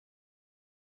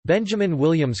Benjamin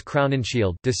Williams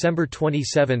Crowninshield (December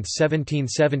 27,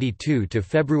 1772 to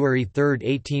February 3,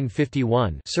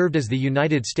 1851) served as the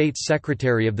United States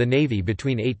Secretary of the Navy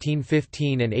between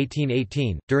 1815 and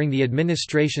 1818 during the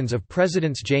administrations of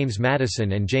Presidents James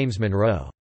Madison and James Monroe.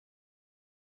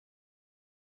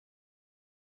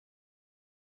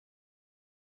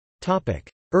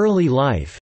 Topic: Early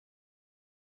life.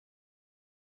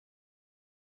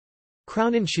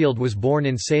 Crowninshield was born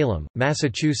in Salem,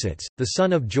 Massachusetts, the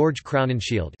son of George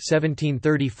Crowninshield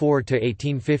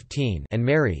 (1734–1815) and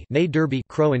Mary née Derby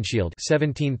Crowninshield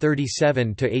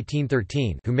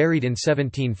 (1737–1813), who married in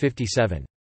 1757.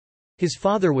 His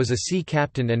father was a sea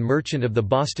captain and merchant of the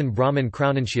Boston Brahmin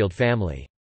Crowninshield family.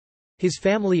 His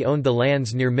family owned the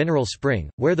lands near Mineral Spring,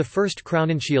 where the first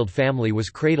Crowninshield family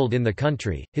was cradled in the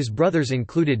country. His brothers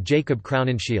included Jacob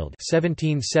Crowninshield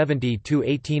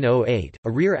 (1770–1808),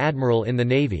 a rear admiral in the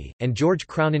Navy, and George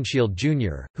Crowninshield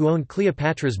Jr., who owned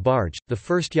Cleopatra's Barge, the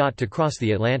first yacht to cross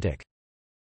the Atlantic.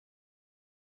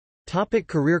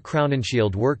 Career.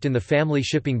 Crowninshield worked in the family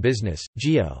shipping business,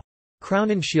 Geo.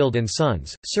 Crowninshield and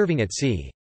Sons, serving at sea.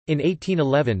 In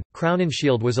 1811,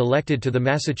 Crowninshield was elected to the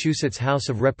Massachusetts House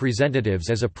of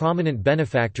Representatives as a prominent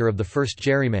benefactor of the first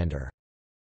gerrymander.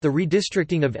 The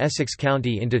redistricting of Essex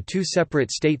County into two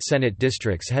separate state Senate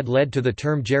districts had led to the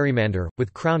term gerrymander,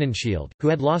 with Crowninshield, who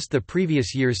had lost the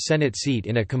previous year's Senate seat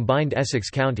in a combined Essex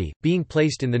County, being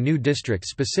placed in the new district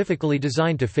specifically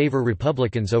designed to favor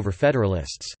Republicans over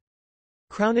Federalists.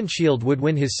 Crowninshield would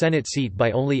win his Senate seat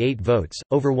by only 8 votes,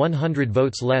 over 100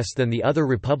 votes less than the other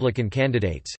Republican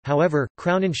candidates. However,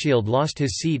 Crowninshield lost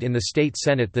his seat in the state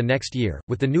Senate the next year,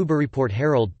 with the Newburyport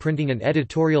Herald printing an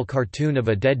editorial cartoon of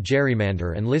a dead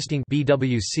gerrymander and listing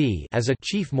BWC as a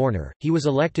chief mourner. He was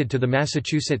elected to the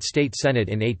Massachusetts State Senate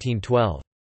in 1812.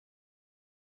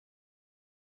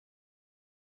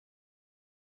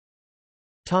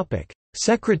 Topic: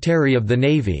 Secretary of the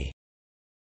Navy.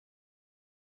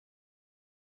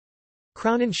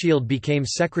 Crowninshield became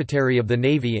Secretary of the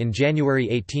Navy in January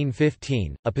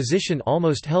 1815, a position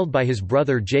almost held by his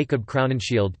brother Jacob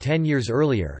Crowninshield 10 years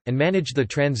earlier, and managed the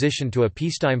transition to a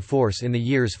peacetime force in the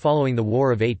years following the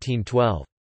War of 1812.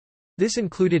 This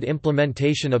included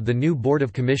implementation of the new Board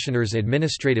of Commissioners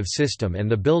administrative system and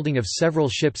the building of several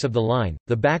ships of the line,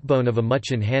 the backbone of a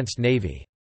much enhanced navy.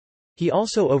 He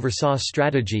also oversaw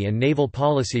strategy and naval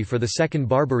policy for the Second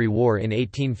Barbary War in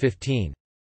 1815.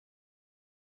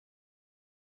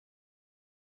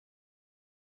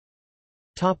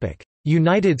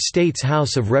 United States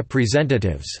House of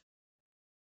Representatives.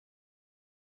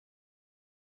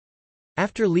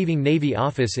 After leaving Navy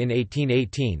office in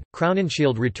 1818,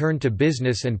 Crowninshield returned to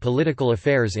business and political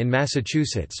affairs in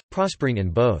Massachusetts, prospering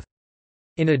in both.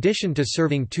 In addition to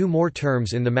serving 2 more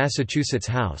terms in the Massachusetts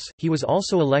House, he was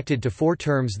also elected to 4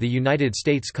 terms the United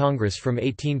States Congress from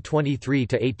 1823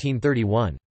 to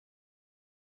 1831.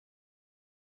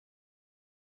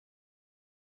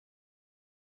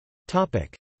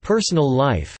 Personal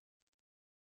life.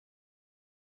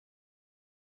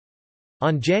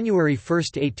 On January 1,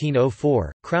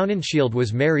 1804, Crowninshield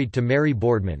was married to Mary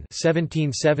Boardman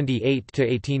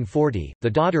 (1778–1840), the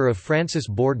daughter of Francis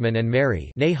Boardman and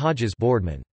Mary née Hodges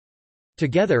Boardman.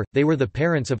 Together, they were the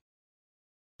parents of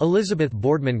Elizabeth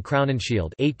Boardman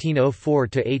Crowninshield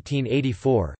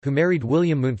 (1804–1884), who married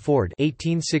William Mountford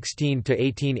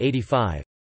 (1816–1885).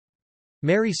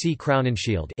 Mary C.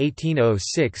 Crowninshield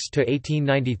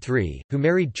 (1806–1893), who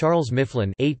married Charles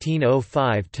Mifflin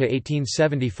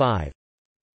 (1805–1875).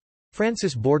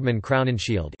 Francis Boardman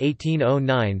Crowninshield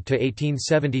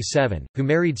 (1809–1877), who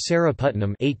married Sarah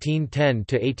Putnam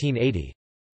 (1810–1880).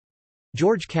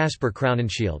 George Casper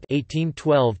Crowninshield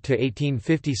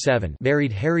 (1812–1857),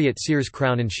 married Harriet Sears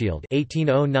Crowninshield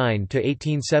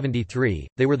 (1809–1873).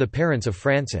 They were the parents of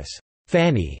Frances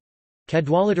Fanny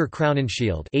Cadwallader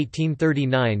Crowninshield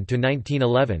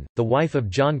 (1839–1911), the wife of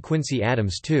John Quincy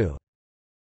Adams II.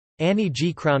 Annie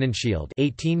G. Crowninshield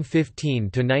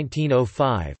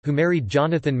 (1815–1905), who married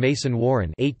Jonathan Mason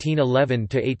Warren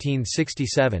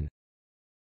 (1811–1867).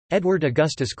 Edward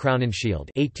Augustus Crowninshield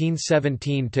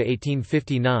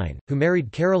 (1817–1859), who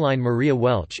married Caroline Maria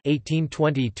Welch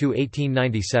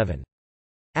 (1820–1897).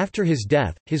 After his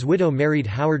death, his widow married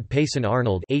Howard Payson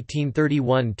Arnold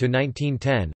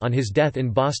 (1831–1910). On his death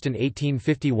in Boston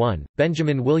 1851,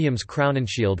 Benjamin Williams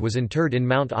Crowninshield was interred in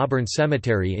Mount Auburn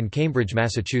Cemetery in Cambridge,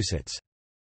 Massachusetts.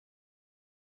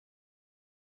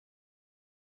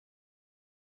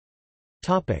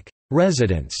 Topic: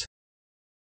 Residence.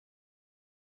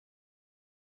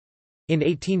 In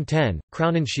 1810,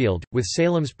 Crowninshield, with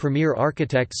Salem's premier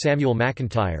architect Samuel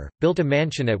McIntyre, built a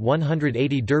mansion at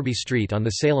 180 Derby Street on the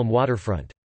Salem waterfront.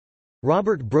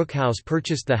 Robert Brookhouse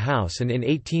purchased the house and in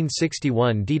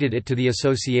 1861 deeded it to the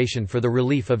Association for the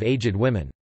Relief of Aged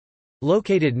Women.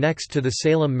 Located next to the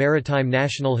Salem Maritime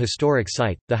National Historic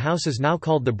Site, the house is now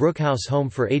called the Brookhouse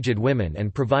Home for Aged Women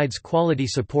and provides quality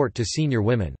support to senior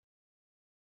women.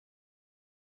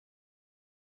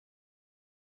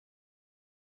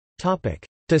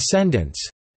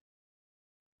 Descendants.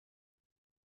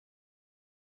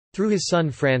 Through his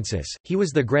son Francis, he was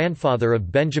the grandfather of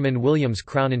Benjamin Williams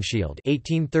Crowninshield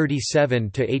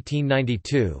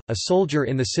 (1837–1892), a soldier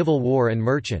in the Civil War and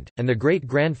merchant, and the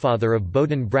great-grandfather of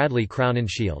Bowden Bradley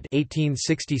Crowninshield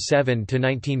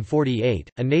 (1867–1948),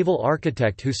 a naval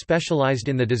architect who specialized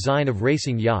in the design of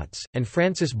racing yachts, and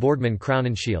Francis Boardman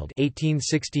Crowninshield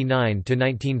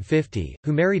 (1869–1950),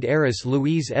 who married heiress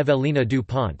Louise Evelina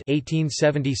DuPont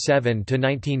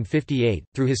 (1877–1958).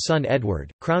 Through his son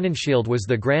Edward, Crowninshield was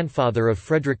the grandfather of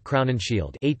Frederick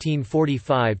Crowninshield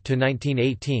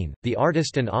 (1845–1918), the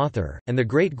artist and author, and the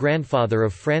great-grandfather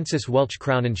of Francis Welch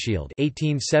Crowninshield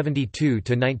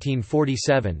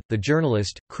 (1872–1947), the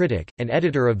journalist, critic, and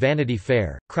editor of Vanity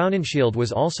Fair. Crowninshield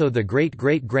was also the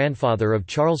great-great-grandfather of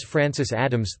Charles Francis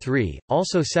Adams III,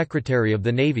 also Secretary of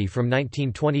the Navy from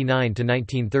 1929 to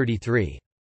 1933.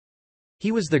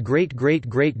 He was the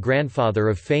great-great-great-grandfather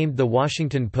of famed The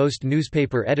Washington Post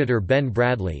newspaper editor Ben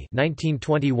Bradlee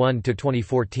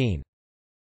 (1921–2014).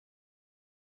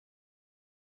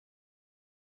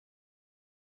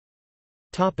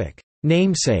 Topic: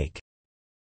 Namesake.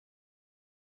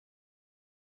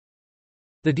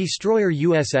 The destroyer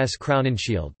USS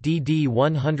Crowninshield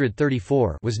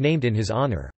 (DD-134) was named in his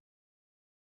honor.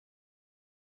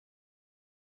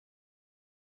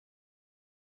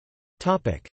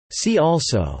 Topic: See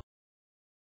also: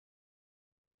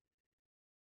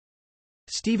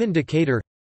 Stephen Decatur,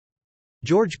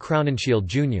 George Crowninshield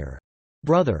Jr.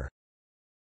 Brother.